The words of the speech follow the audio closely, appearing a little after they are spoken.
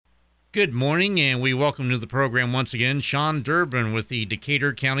Good morning, and we welcome to the program once again Sean Durbin with the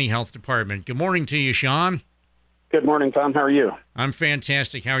Decatur County Health Department. Good morning to you, Sean. Good morning, Tom. How are you? I'm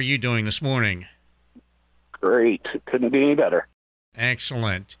fantastic. How are you doing this morning? Great. Couldn't be any better.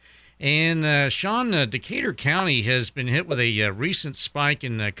 Excellent. And Sean, Decatur County has been hit with a recent spike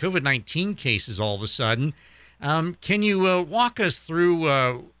in COVID-19 cases all of a sudden. Can you walk us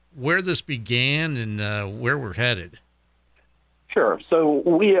through where this began and where we're headed? Sure. So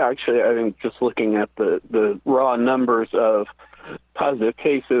we actually, I think just looking at the raw numbers of positive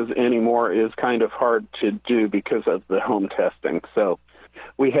cases anymore is kind of hard to do because of the home testing. So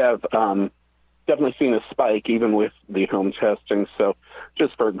we have definitely seen a spike even with the home testing. So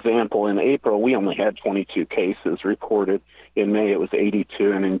just for example, in April, we only had 22 cases reported. In May, it was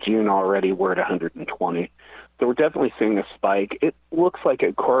 82, and in June already we're at 120. So we're definitely seeing a spike. It looks like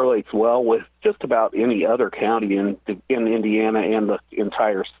it correlates well with just about any other county in Indiana and the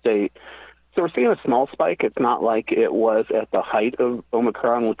entire state. So we're seeing a small spike. It's not like it was at the height of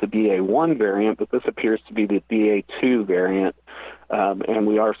Omicron with the BA1 variant, but this appears to be the BA2 variant. And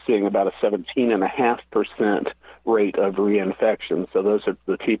we are seeing about a 17.5% rate of reinfection. So those are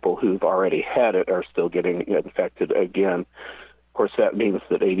the people who've already had it are still getting infected again. Of course, that means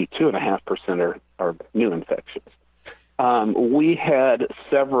that 82.5% are new infections. We had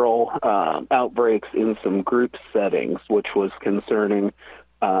several outbreaks in some group settings, which was concerning,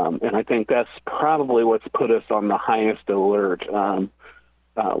 and I think that's probably what's put us on the highest alert. One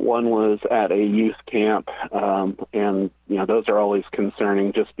was at a youth camp, and those are always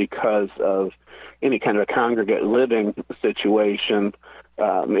concerning just because of any kind of a congregate living situation.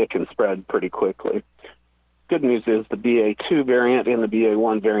 It can spread pretty quickly. Good news is the BA2 variant and the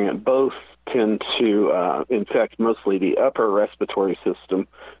BA1 variant both tend to infect mostly the upper respiratory system,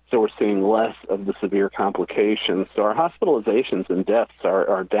 so we're seeing less of the severe complications. So our hospitalizations and deaths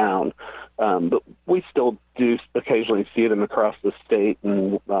are down, but we still do occasionally see them across the state,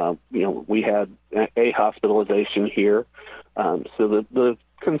 and we had a hospitalization here. So the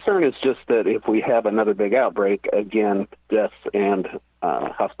concern is just that if we have another big outbreak, again, deaths and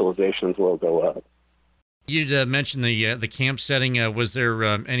hospitalizations will go up. You'd mentioned the camp setting. Was there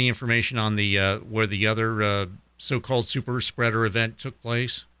any information on the where the other so-called super spreader event took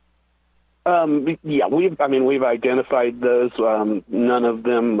place? Yeah, we've identified those. None of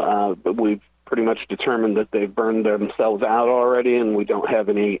them. We've pretty much determined that they've burned themselves out already, and we don't have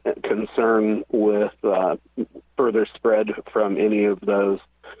any concern with further spread from any of those.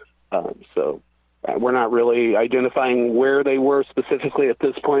 So we're not really identifying where they were specifically at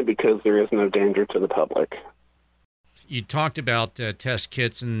this point because there is no danger to the public. You talked about test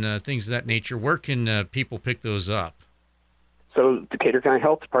kits and things of that nature. Where can people pick those up? So Decatur County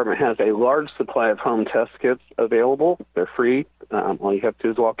Health Department has a large supply of home test kits available. They're free. All you have to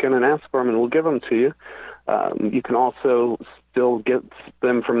do is walk in and ask for them, and we'll give them to you. You can also still get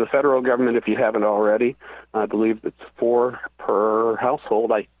them from the federal government if you haven't already. I believe it's 4 per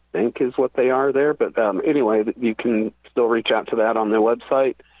household, I think is what they are there. But anyway, you can still reach out to that on their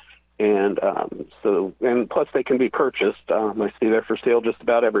website. And plus they can be purchased. I see they're for sale just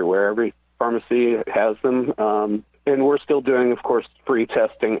about everywhere. Every pharmacy has them. And we're still doing, of course, free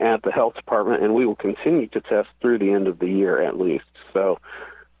testing at the health department, and we will continue to test through the end of the year at least. So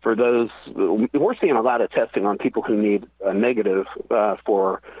for those, we're seeing a lot of testing on people who need a negative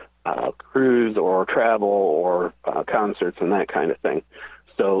for cruise or travel or concerts and that kind of thing.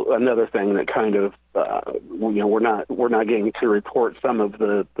 So another thing that kind of we're not getting to report some of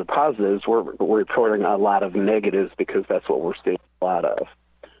the positives. We're reporting a lot of negatives because that's what we're seeing a lot of.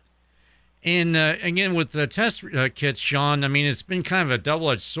 And again, with the test kits, Sean, I mean, it's been kind of a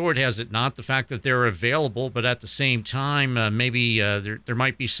double-edged sword, has it not? The fact that they're available, but at the same time, maybe there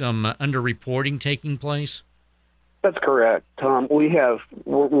might be some underreporting taking place. That's correct, Tom.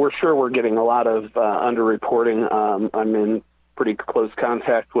 We're sure we're getting a lot of underreporting. I'm in pretty close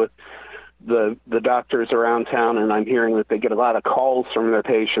contact with the doctors around town, and I'm hearing that they get a lot of calls from their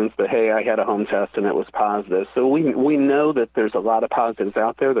patients that, hey, I had a home test and it was positive. So we know that there's a lot of positives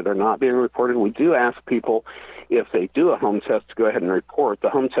out there that are not being reported. We do ask people if they do a home test to go ahead and report.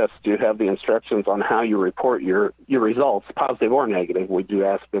 The home tests do have the instructions on how you report your results, positive or negative. We do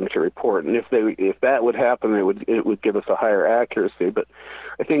ask them to report, and if that would happen, it would give us a higher accuracy. But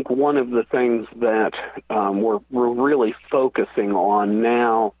I think one of the things that we're really focusing on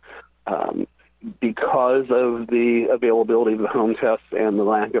now, because of the availability of the home tests and the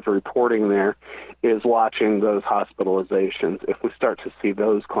lack of reporting there, is watching those hospitalizations. If we start to see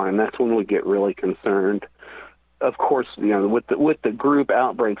those climb, that's when we get really concerned. Of course, with the group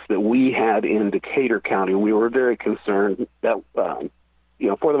outbreaks that we had in Decatur County, we were very concerned that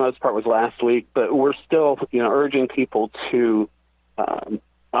for the most part was last week, but we're still, urging people to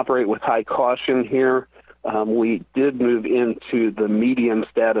operate with high caution here. We did move into the medium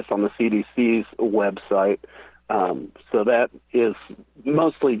status on the CDC's website. So that is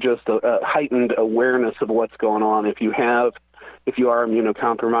mostly just a heightened awareness of what's going on. If you are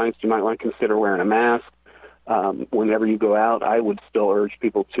immunocompromised, you might want to consider wearing a mask. Whenever you go out, I would still urge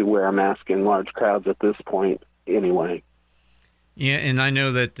people to wear a mask in large crowds at this point anyway. Yeah, and I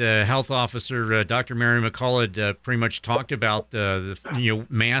know that health officer Dr. Mary McCullough pretty much talked about the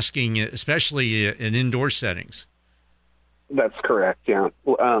masking, especially in indoor settings. That's correct. Yeah,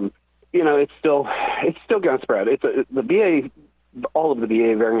 it's still going to spread. All of the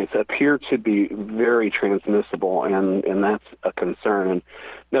BA variants appear to be very transmissible, and that's a concern. And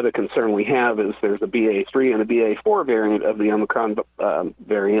another concern we have is there's a BA3 and a BA4 variant of the Omicron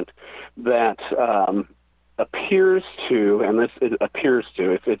variant that appears to,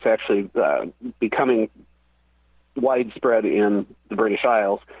 it's actually becoming widespread in the British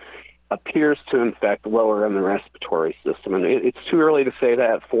Isles, appears to infect lower in the respiratory system. And it's too early to say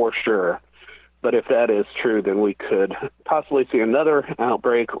that for sure. But if that is true, then we could possibly see another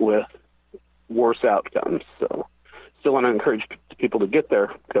outbreak with worse outcomes. So still want to encourage people to get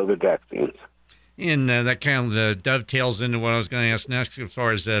their COVID vaccines. And that kind of dovetails into what I was going to ask next as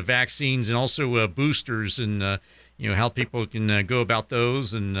far as vaccines and also boosters and, how people can go about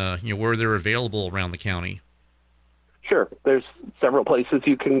those and, where they're available around the county. Sure. There's several places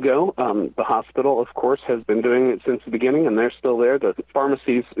you can go. The hospital, of course, has been doing it since the beginning, and they're still there. The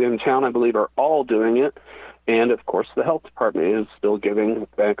pharmacies in town, I believe, are all doing it. And, of course, the health department is still giving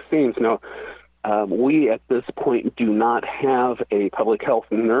vaccines. Now, we, at this point, do not have a public health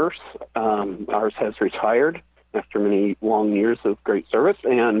nurse. Ours has retired after many long years of great service,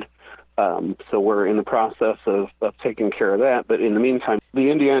 and so we're in the process of taking care of that. But in the meantime, the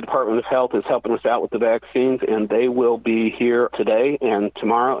Indiana Department of Health is helping us out with the vaccines, and they will be here today and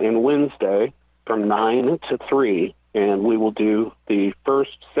tomorrow and Wednesday from 9 to 3, and we will do the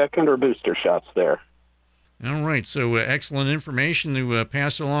first, second, or booster shots there. All right, so excellent information to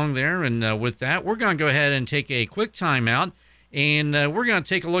pass along there. And with that, we're going to go ahead and take a quick time out, and we're going to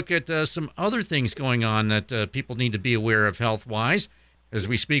take a look at some other things going on that people need to be aware of health-wise as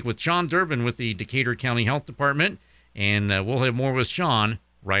we speak with Sean Durbin with the Decatur County Health Department. And we'll have more with Sean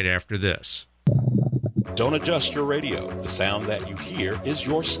right after this. Don't adjust your radio. The sound that you hear is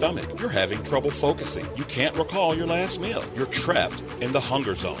your stomach. You're having trouble focusing. You can't recall your last meal. You're trapped in the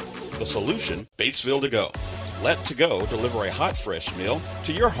hunger zone. The solution, Batesville To Go. Let To Go deliver a hot, fresh meal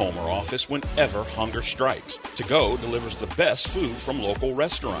to your home or office whenever hunger strikes. To Go delivers the best food from local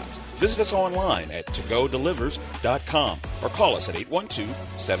restaurants. Visit us online at togodelivers.com or call us at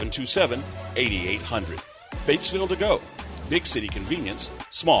 812-727-8800. Batesville To Go. Big city convenience,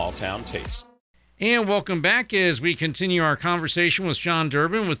 small town taste. And welcome back as we continue our conversation with Sean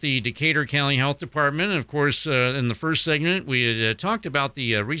Durbin with the Decatur County Health Department. And of course, in the first segment, we had talked about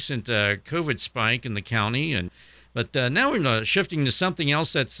the recent COVID spike in the county. But now we're shifting to something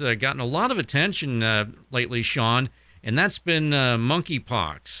else that's gotten a lot of attention lately, Sean, and that's been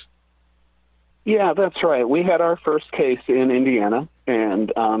monkeypox. Yeah, that's right. We had our first case in Indiana,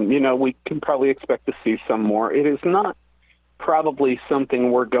 and, we can probably expect to see some more. It is not probably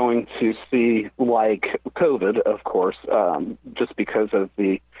something we're going to see like COVID, of course, just because of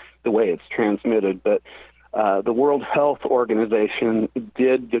the way it's transmitted. But the World Health Organization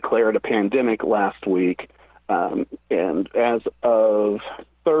did declare it a pandemic last week. And as of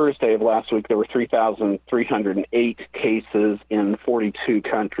Thursday of last week, there were 3,308 cases in 42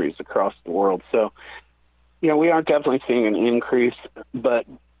 countries across the world. So, we are definitely seeing an increase, but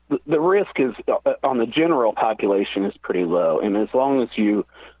the risk is on the general population is pretty low. And as long as you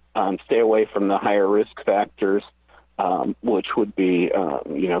stay away from the higher risk factors, which would be,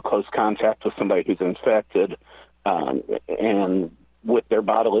 close contact with somebody who's infected and with their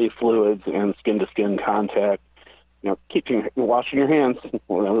bodily fluids and skin-to-skin contact, washing your hands.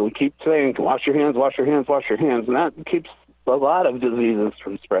 We keep saying, wash your hands, wash your hands, wash your hands. And that keeps a lot of diseases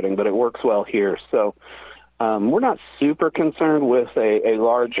from spreading, but it works well here. So we're not super concerned with a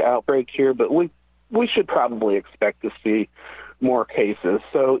large outbreak here, but we should probably expect to see more cases.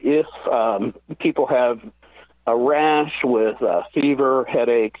 So if people have a rash with fever,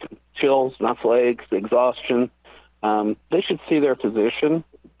 headache, chills, muscle aches, exhaustion, they should see their physician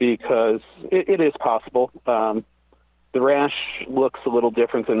because it is possible. The rash looks a little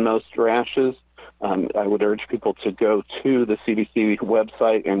different than most rashes. I would urge people to go to the CDC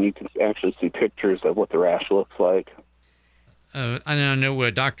website, and you can actually see pictures of what the rash looks like. I know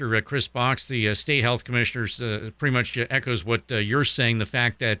Dr. Chris Box, the state health commissioner, pretty much echoes what you're saying, the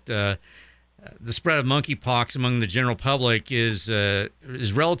fact that the spread of monkeypox among the general public is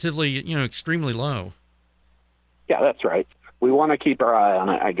relatively, extremely low. Yeah, that's right. We want to keep our eye on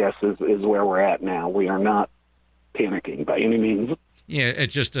it, I guess, is where we're at now. We are not panicking by any means. Yeah,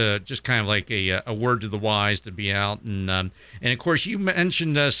 it's just kind of like a word to the wise to be out. And of course, you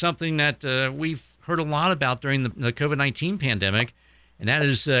mentioned something that we've heard a lot about during the COVID-19 pandemic, and that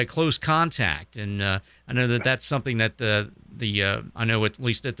is close contact. And I know that's something that I know at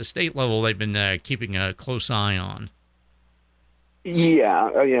least at the state level they've been keeping a close eye on.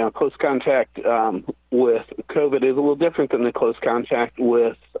 Yeah. Close contact with COVID is a little different than the close contact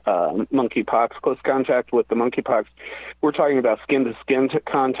with monkeypox. Close contact with the monkeypox, we're talking about skin-to-skin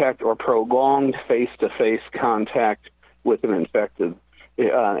contact or prolonged face-to-face contact with an infected.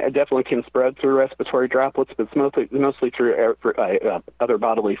 It definitely can spread through respiratory droplets, but it's mostly through other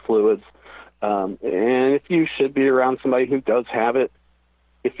bodily fluids. And if you should be around somebody who does have it,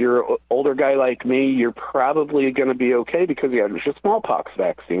 if you're an older guy like me, you're probably going to be okay because you have your smallpox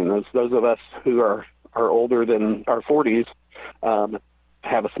vaccine. Those of us who are older than our 40s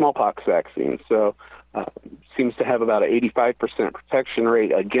have a smallpox vaccine. So seems to have about an 85% protection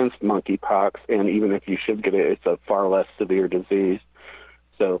rate against monkeypox, and even if you should get it, it's a far less severe disease.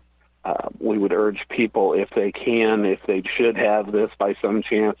 So we would urge people, if they should have this by some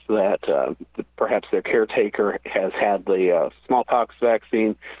chance, that perhaps their caretaker has had the smallpox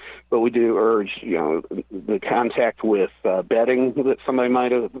vaccine. But we do urge, the contact with bedding that somebody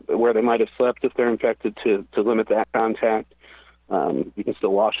where they might have slept if they're infected, to limit that contact. You can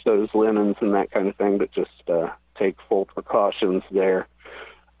still wash those linens and that kind of thing, but just take full precautions there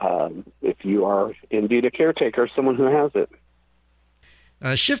if you are indeed a caretaker, someone who has it.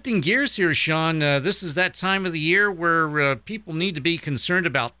 Shifting gears here, Sean, this is that time of the year where people need to be concerned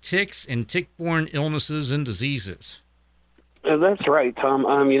about ticks and tick-borne illnesses and diseases. That's right, Tom.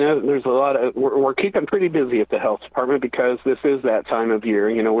 There's a lot of we're keeping pretty busy at the health department because this is that time of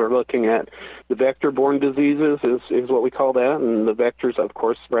year. We're looking at the vector-borne diseases is what we call that, and the vectors, of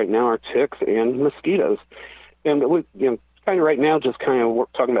course, right now are ticks and mosquitoes. And we, kind of right now, just kind of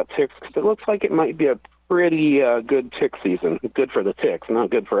talking about ticks because it looks like it might be a pretty good tick season. Good for the ticks, not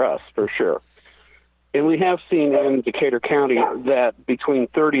good for us, for sure. And we have seen in Decatur County that between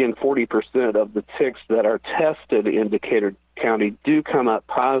 30 and 40% of the ticks that are tested in Decatur County do come up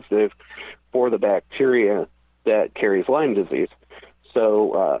positive for the bacteria that carries Lyme disease.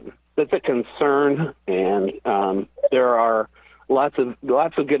 So that's a concern, and there are lots of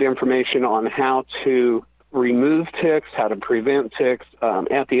good information on how to remove ticks, how to prevent ticks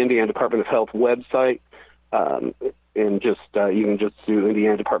at the Indiana Department of Health website. And just you can just do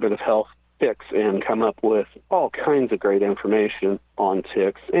Indiana Department of Health ticks and come up with all kinds of great information on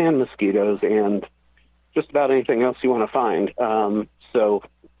ticks and mosquitoes and just about anything else you want to find. So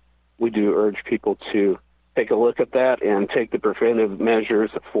we do urge people to take a look at that and take the preventive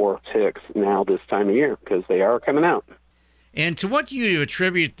measures for ticks now this time of year because they are coming out. And to what do you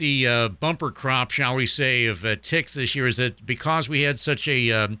attribute the bumper crop, shall we say, of ticks this year? Is it because we had such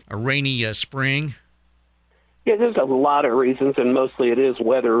a rainy spring? Yeah, there's a lot of reasons, and mostly it is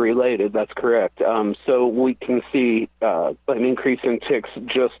weather-related. That's correct. So we can see an increase in ticks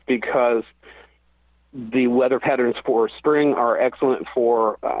just because the weather patterns for spring are excellent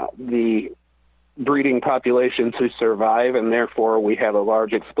for the breeding population to survive, and therefore we have a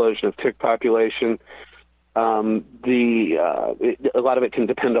large explosion of tick population. A lot of it can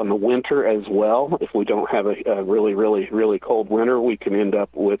depend on the winter as well. If we don't have a really, really, really cold winter, we can end up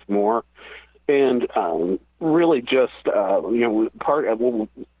with more. And really just,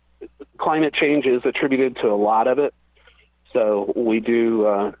 climate change is attributed to a lot of it. So we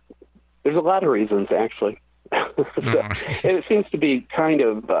do, there's a lot of reasons, actually. And it seems to be kind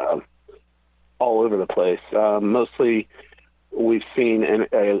of all over the place. Mostly we've seen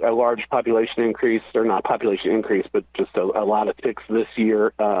a large population increase, or not population increase, but just a lot of ticks this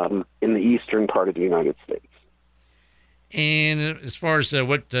year in the eastern part of the United States. And as far as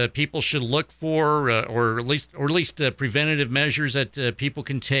what people should look for, or at least preventative measures that people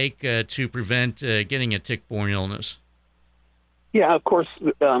can take to prevent getting a tick-borne illness. Yeah, of course.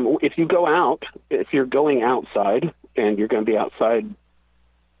 If you're going outside, and you're going to be outside,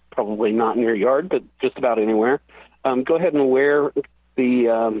 probably not in your yard, but just about anywhere, go ahead and wear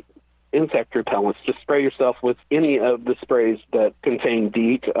the insect repellents. Just spray yourself with any of the sprays that contain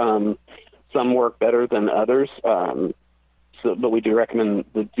DEET. Some work better than others. But we do recommend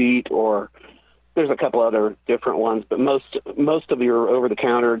the DEET, or there's a couple other different ones, but most of your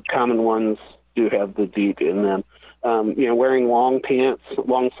over-the-counter common ones do have the DEET in them. wearing long pants,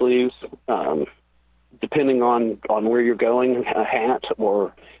 long sleeves, depending on where you're going, a hat,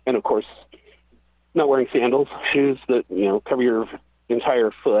 and of course, not wearing sandals, shoes that, cover your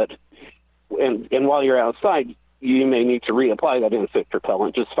entire foot. And while you're outside, you may need to reapply that insect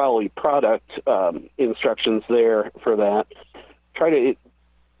repellent. Just follow your product instructions there for that.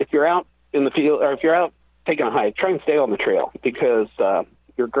 If you're out in the field, or if you're out taking a hike, try and stay on the trail, because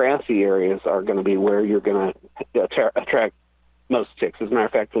your grassy areas are going to be where you're going to attract most ticks. As a matter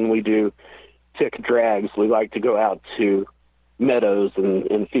of fact, when we do tick drags, we like to go out to meadows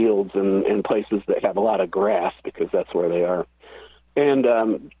and fields and places that have a lot of grass, because that's where they are. And,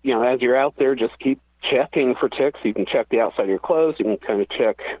 as you're out there, just keep checking for ticks. You can check the outside of your clothes. You can kind of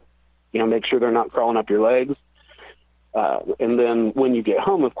check, make sure they're not crawling up your legs. And then when you get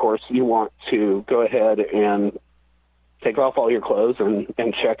home, of course, you want to go ahead and take off all your clothes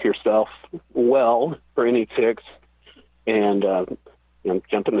and check yourself well for any ticks. And,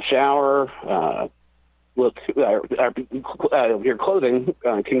 jump in the shower. Your clothing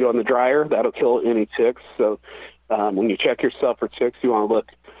can go in the dryer. That'll kill any ticks. So when you check yourself for ticks, you want to look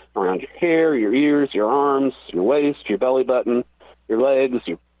around your hair, your ears, your arms, your waist, your belly button, your legs,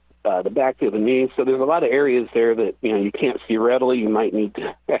 the back of the knees. So there's a lot of areas there that you can't see readily. You might need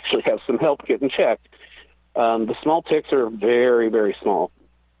to actually have some help getting checked. The small ticks are very, very small,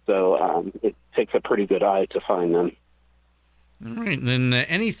 so it takes a pretty good eye to find them. All right. Then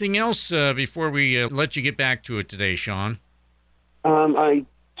anything else before we let you get back to it today, Sean? I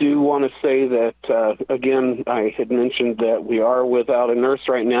do want to say that, again, I had mentioned that we are without a nurse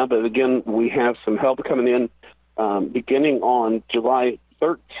right now, but again, we have some help coming in. Beginning on July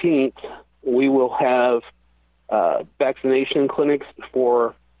 13th, we will have vaccination clinics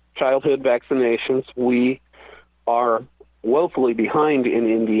for childhood vaccinations. We are woefully behind in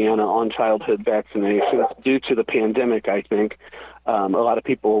Indiana on childhood vaccinations due to the pandemic, I think. A lot of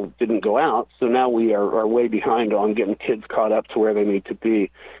people didn't go out, so now we are way behind on getting kids caught up to where they need to be.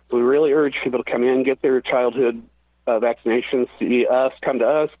 So we really urge people to come in, get their childhood vaccinations, see us, come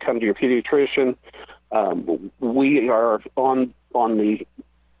to your pediatrician. We are on the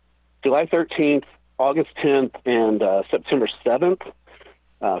July 13th, August 10th, and September 7th.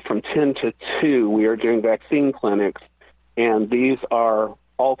 From 10 to 2, we are doing vaccine clinics, and these are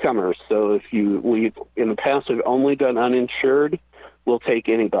all comers. So in the past, we've only done uninsured. We'll take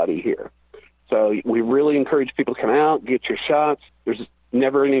anybody here. So we really encourage people to come out, get your shots. There's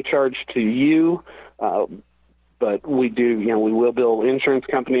never any charge to you, but we do, we will bill insurance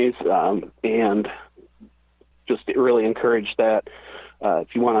companies, and just really encourage that.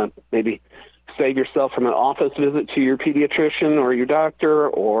 If you want to maybe save yourself from an office visit to your pediatrician or your doctor,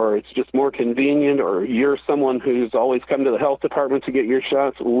 or it's just more convenient, or you're someone who's always come to the health department to get your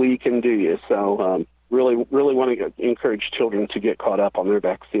shots, we can do you. So really want to encourage children to get caught up on their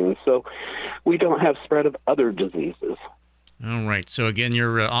vaccines so we don't have spread of other diseases. All right. So again,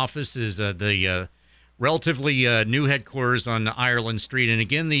 your office is the relatively new headquarters on Ireland Street. And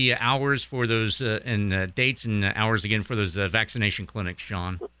again, the hours for those and dates and hours again for those vaccination clinics,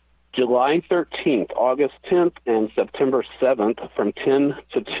 Sean. July 13th, August 10th, and September 7th from 10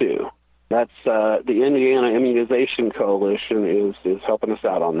 to 2. That's the Indiana Immunization Coalition is helping us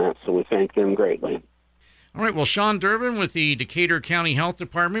out on that, so we thank them greatly. All right. Well, Sean Durbin with the Decatur County Health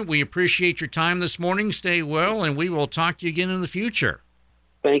Department, we appreciate your time this morning. Stay well, and we will talk to you again in the future.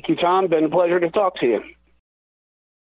 Thank you, Tom. Been a pleasure to talk to you.